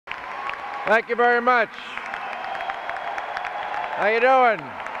Thank you very much. How you doing?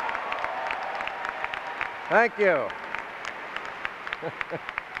 Thank you.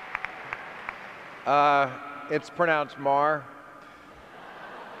 It's pronounced Maher.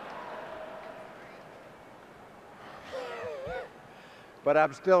 But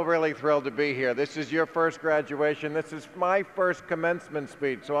I'm still really thrilled to be here. This is your first graduation. This is my first commencement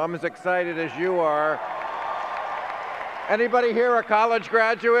speech, so I'm as excited as you are. Anybody here a college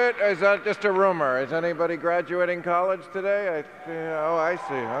graduate? Or is that just a rumor? Is anybody graduating college today? Oh, I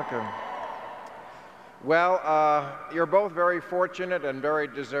see. Okay. Well, you're both very fortunate and very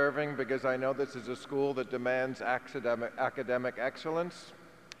deserving because I know this is a school that demands academic excellence.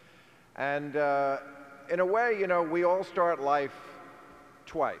 And in a way, you know, we all start life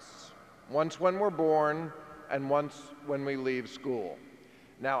twice. Once when we're born and once when we leave school.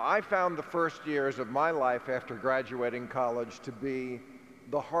 Now, I found the first years of my life after graduating college to be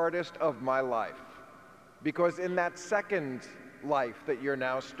the hardest of my life. Because in that second life that you're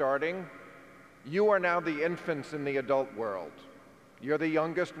now starting, you are now the infants in the adult world. You're the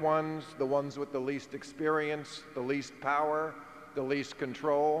youngest ones, the ones with the least experience, the least power, the least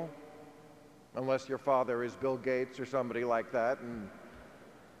control, unless your father is Bill Gates or somebody like that, in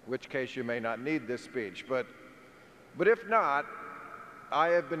which case you may not need this speech. But if not, I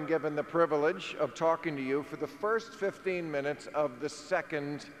have been given the privilege of talking to you for the first 15 minutes of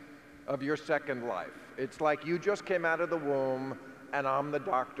your second life. It's like you just came out of the womb and I'm the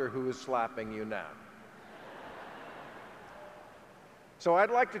doctor who is slapping you now. So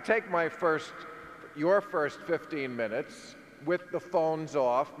I'd like to take your first 15 minutes with the phones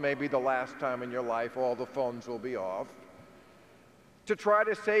off, maybe the last time in your life all the phones will be off, to try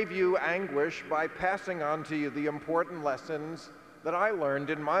to save you anguish by passing on to you the important lessons that I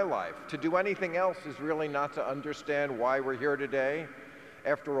learned in my life. To do anything else is really not to understand why we're here today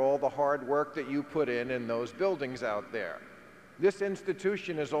after all the hard work that you put in those buildings out there. This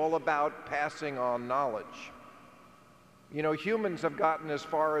institution is all about passing on knowledge. You know, humans have gotten as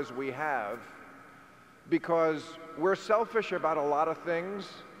far as we have because we're selfish about a lot of things,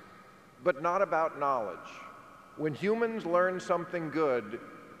 but not about knowledge. When humans learn something good,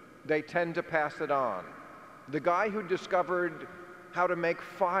 they tend to pass it on. The guy who discovered how to make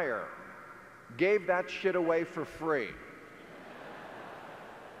fire gave that shit away for free.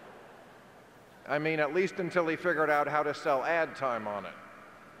 I mean, at least until he figured out how to sell ad time on it.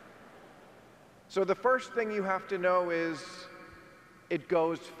 So the first thing you have to know is it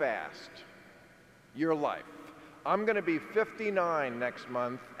goes fast. Your life. I'm going to be 59 next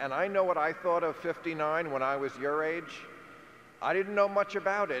month, and I know what I thought of 59 when I was your age. I didn't know much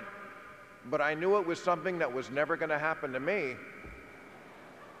about it, but I knew it was something that was never going to happen to me.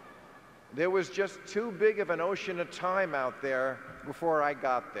 There was just too big of an ocean of time out there before I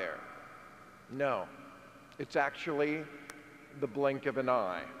got there. No, it's actually the blink of an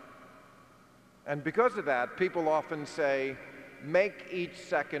eye. And because of that, people often say, make each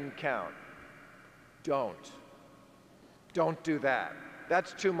second count. Don't do that.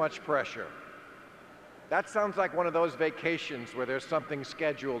 That's too much pressure. That sounds like one of those vacations where there's something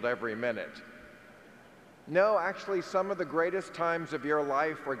scheduled every minute. No, actually, some of the greatest times of your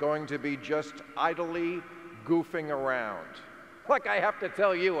life are going to be just idly goofing around. Like I have to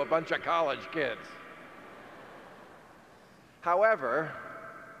tell you, a bunch of college kids. However,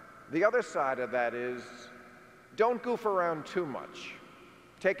 the other side of that is, don't goof around too much.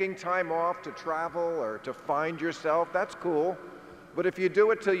 Taking time off to travel or to find yourself, that's cool. But if you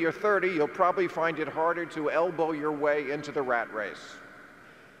do it till you're 30, you'll probably find it harder to elbow your way into the rat race.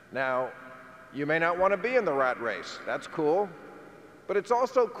 Now, you may not want to be in the rat race. That's cool. But it's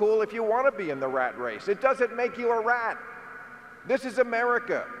also cool if you want to be in the rat race. It doesn't make you a rat. This is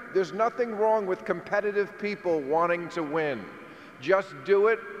America. There's nothing wrong with competitive people wanting to win. Just do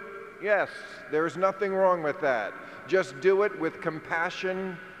it. Yes, there's nothing wrong with that. Just do it with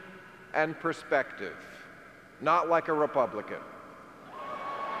compassion and perspective, not like a Republican.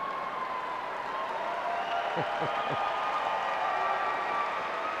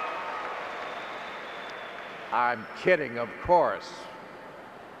 I'm kidding, of course.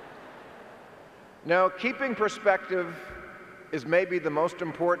 Now, keeping perspective is maybe the most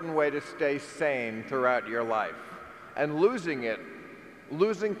important way to stay sane throughout your life. And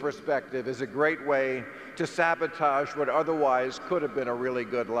losing perspective is a great way to sabotage what otherwise could have been a really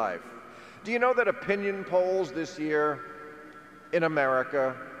good life. Do you know that opinion polls this year in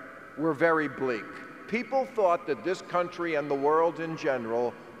America were very bleak? People thought that this country and the world in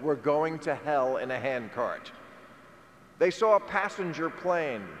general were going to hell in a handcart. They saw a passenger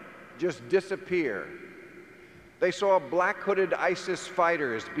plane just disappear. They saw black-hooded ISIS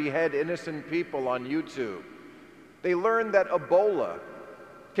fighters behead innocent people on YouTube. They learned that Ebola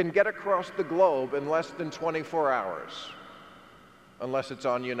can get across the globe in less than 24 hours, unless it's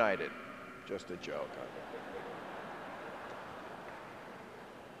on United. Just a joke.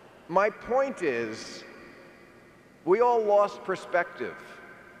 My point is, we all lost perspective.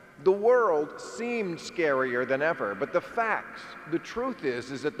 The world seemed scarier than ever, but the facts, the truth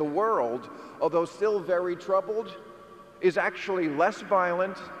is that the world, although still very troubled, is actually less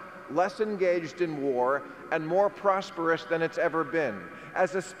violent, less engaged in war, and more prosperous than it's ever been.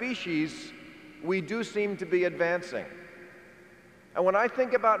 As a species, we do seem to be advancing. And when I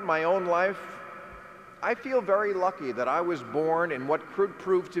think about my own life, I feel very lucky that I was born in what could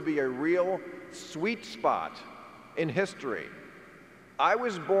prove to be a real sweet spot in history. I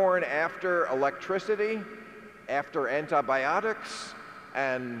was born after electricity, after antibiotics,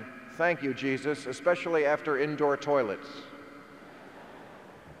 and thank you, Jesus, especially after indoor toilets.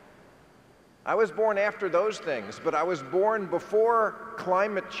 I was born after those things, but I was born before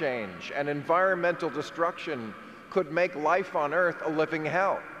climate change and environmental destruction could make life on Earth a living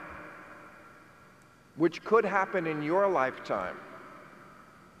hell, which could happen in your lifetime.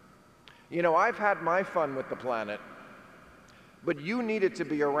 You know, I've had my fun with the planet, but you need it to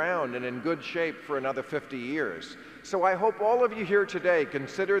be around and in good shape for another 50 years. So I hope all of you here today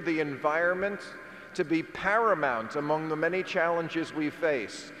consider the environment to be paramount among the many challenges we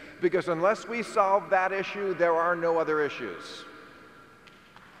face, because unless we solve that issue, there are no other issues.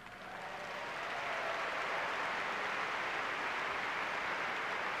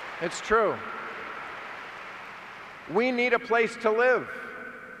 It's true. We need a place to live.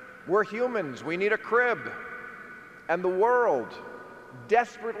 We're humans. We need a crib. And the world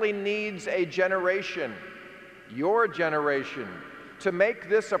desperately needs a generation, your generation, to make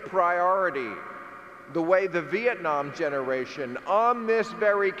this a priority, the way the Vietnam generation on this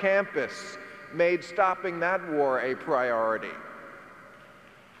very campus made stopping that war a priority.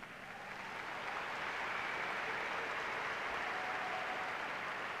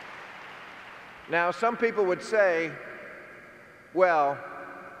 Now, some people would say, well,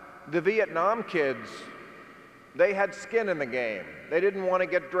 the Vietnam kids, they had skin in the game. They didn't want to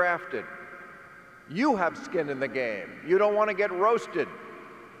get drafted. You have skin in the game. You don't want to get roasted.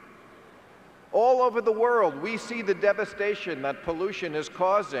 All over the world, we see the devastation that pollution is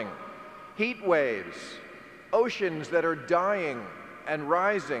causing. Heat waves, oceans that are dying and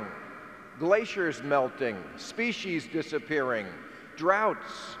rising, glaciers melting, species disappearing,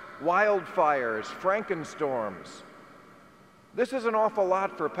 droughts, wildfires, frankenstorms. This is an awful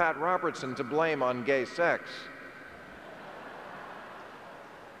lot for Pat Robertson to blame on gay sex.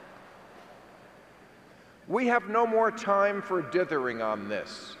 We have no more time for dithering on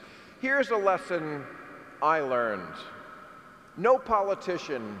this. Here's a lesson I learned. No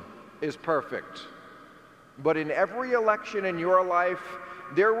politician is perfect, but in every election in your life,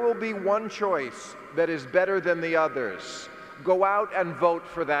 there will be one choice that is better than the others. Go out and vote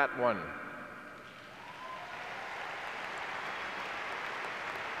for that one.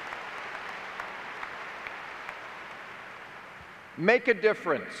 Make a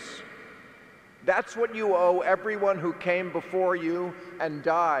difference. That's what you owe everyone who came before you and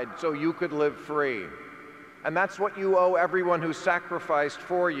died so you could live free. And that's what you owe everyone who sacrificed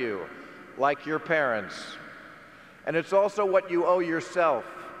for you, like your parents. And it's also what you owe yourself,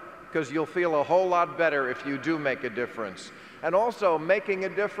 because you'll feel a whole lot better if you do make a difference. And also, making a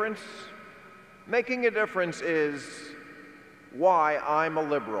difference is why I'm a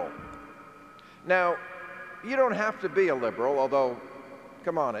liberal. Now, you don't have to be a liberal, although,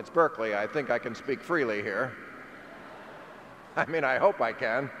 come on, it's Berkeley. I think I can speak freely here. I mean, I hope I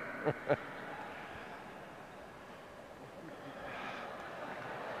can.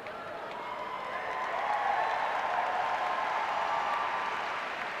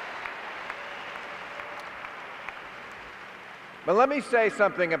 But let me say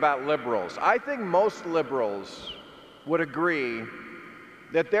something about liberals. I think most liberals would agree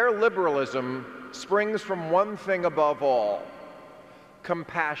that their liberalism springs from one thing above all: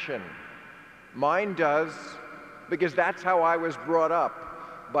 compassion. Mine does, because that's how I was brought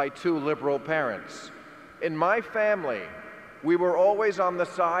up by two liberal parents. In my family, we were always on the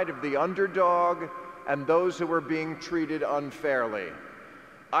side of the underdog and those who were being treated unfairly.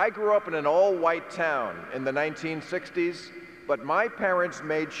 I grew up in an all-white town in the 1960s, but my parents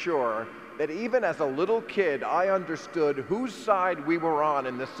made sure that even as a little kid, I understood whose side we were on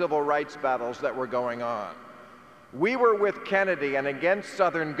in the civil rights battles that were going on. We were with Kennedy and against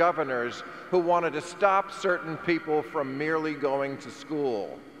Southern governors who wanted to stop certain people from merely going to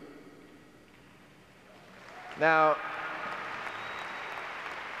school. Now,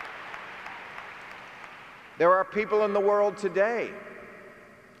 there are people in the world today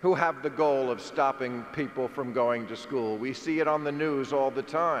who have the goal of stopping people from going to school. We see it on the news all the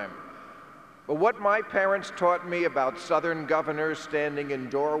time. But what my parents taught me about Southern governors standing in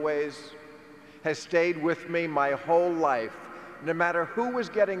doorways has stayed with me my whole life, no matter who was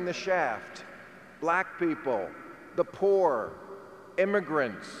getting the shaft. Black people, the poor,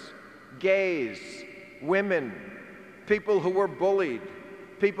 immigrants, gays, women, people who were bullied,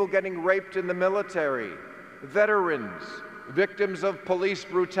 people getting raped in the military, veterans, victims of police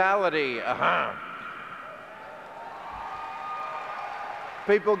brutality,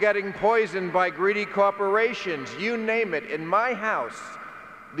 people getting poisoned by greedy corporations, you name it. In my house,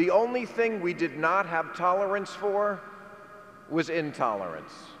 the only thing we did not have tolerance for was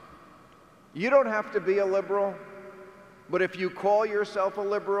intolerance. You don't have to be a liberal, but if you call yourself a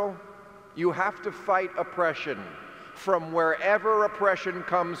liberal, you have to fight oppression from wherever oppression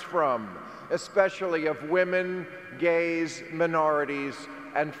comes from, especially of women, gays, minorities,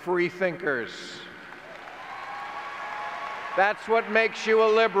 and free thinkers. That's what makes you a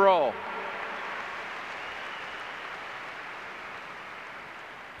liberal.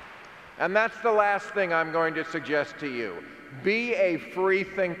 And that's the last thing I'm going to suggest to you. Be a free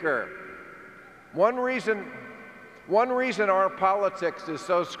thinker. One reason our politics is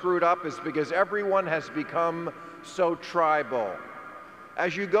so screwed up is because everyone has become so tribal.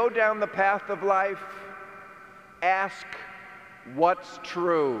 As you go down the path of life, ask what's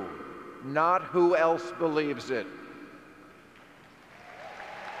true, not who else believes it.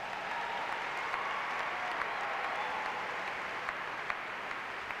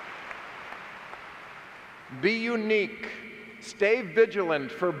 Be unique. Stay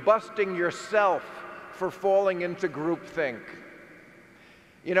vigilant for busting yourself for falling into groupthink.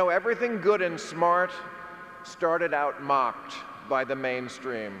 You know, everything good and smart started out mocked by the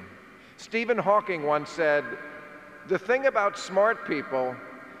mainstream. Stephen Hawking once said, "The thing about smart people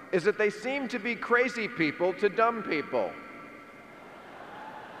is that they seem to be crazy people to dumb people."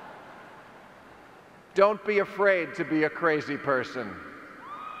 Don't be afraid to be a crazy person.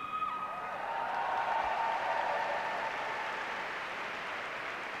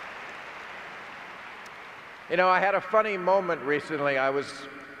 You know, I had a funny moment recently. I was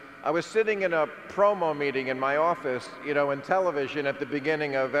sitting in a promo meeting in my office. You know, in television at the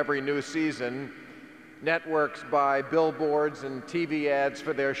beginning of every new season, networks buy billboards and TV ads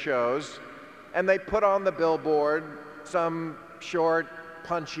for their shows, and they put on the billboard some short,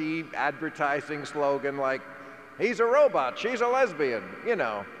 punchy advertising slogan like, "He's a robot, she's a lesbian," you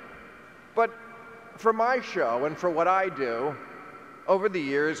know. But for my show and for what I do, over the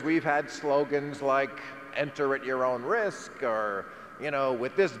years we've had slogans like, "Enter at your own risk," or, you know,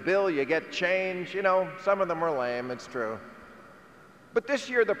 "With this bill you get change." You know, some of them are lame, it's true. But this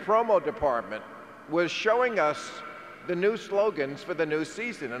year the promo department was showing us the new slogans for the new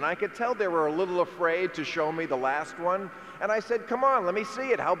season, and I could tell they were a little afraid to show me the last one. And I said, "Come on, let me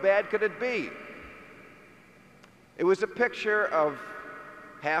see it. How bad could it be?" It was a picture of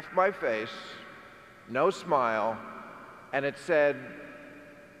half my face, no smile, and it said,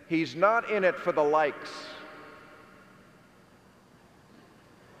 "He's not in it for the likes."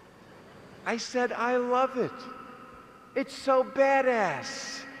 I said, "I love it. It's so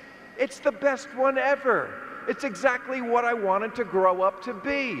badass. It's the best one ever. It's exactly what I wanted to grow up to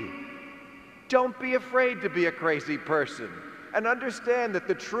be." Don't be afraid to be a crazy person, and understand that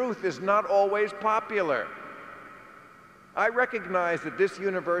the truth is not always popular. I recognize that this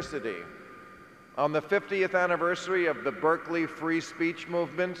university, on the 50th anniversary of the Berkeley free speech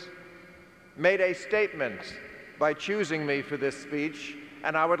movement, made a statement by choosing me for this speech,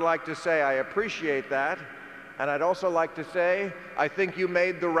 and I would like to say I appreciate that, and I'd also like to say I think you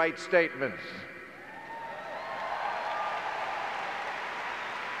made the right statement.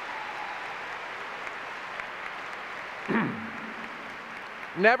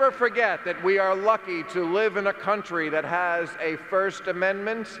 Never forget that we are lucky to live in a country that has a First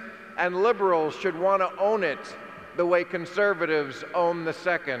Amendment, and liberals should want to own it the way conservatives own the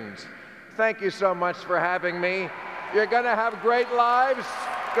Second. Thank you so much for having me. You're going to have great lives.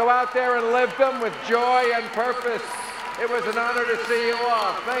 Go out there and live them with joy and purpose. It was an honor to see you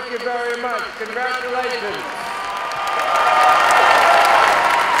all. Thank you very much. Congratulations.